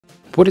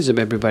What is up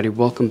everybody,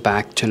 welcome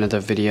back to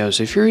another video.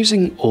 So if you're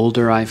using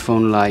older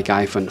iPhone like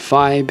iPhone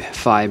 5,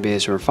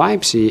 5S or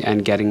 5C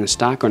and getting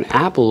stuck on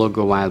Apple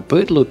logo while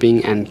boot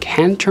looping and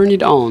can't turn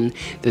it on,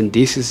 then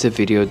this is the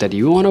video that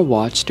you want to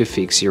watch to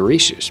fix your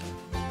issues.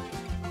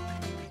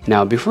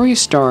 Now before you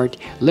start,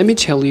 let me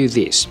tell you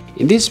this.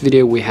 In this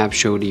video we have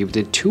showed you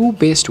the two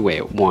best way.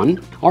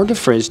 One or the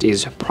first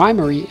is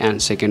primary and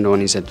second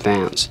one is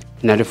advanced.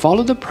 Now to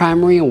follow the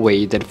primary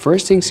way, the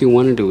first things you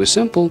want to do is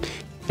simple.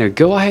 Now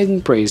go ahead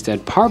and press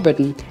that power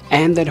button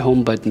and that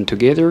home button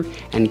together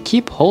and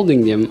keep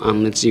holding them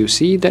unless you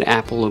see that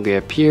Apple logo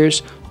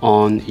appears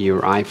on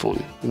your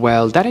iPhone.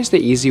 Well, that is the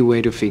easy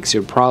way to fix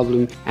your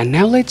problem. And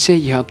now let's say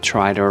you have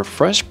tried our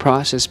first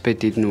process but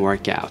didn't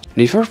work out.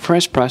 And if our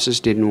first process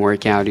didn't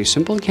work out, you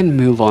simply can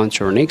move on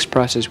to our next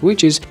process,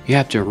 which is you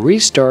have to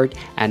restart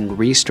and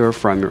restore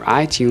from your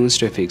iTunes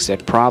to fix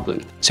that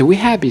problem. So we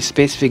have a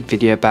specific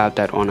video about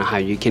that on how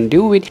you can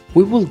do it.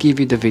 We will give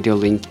you the video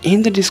link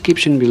in the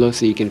description below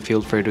so you can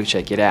feel free to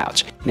check it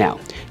out. Now,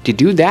 to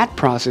do that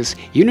process,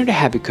 you need to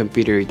have a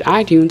computer with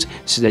iTunes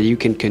so that you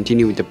can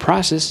continue with the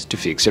process to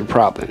fix your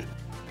problem.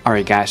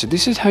 Alright guys, so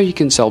this is how you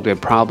can solve your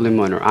problem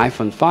on your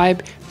iPhone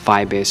 5,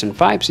 5S and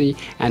 5C,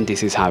 and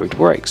this is how it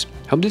works.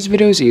 Hope this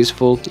video is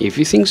useful. If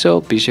you think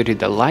so, be sure to hit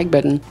the like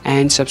button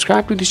and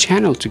subscribe to the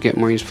channel to get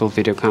more useful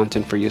video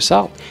content for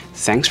yourself.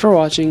 Thanks for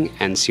watching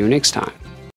and see you next time.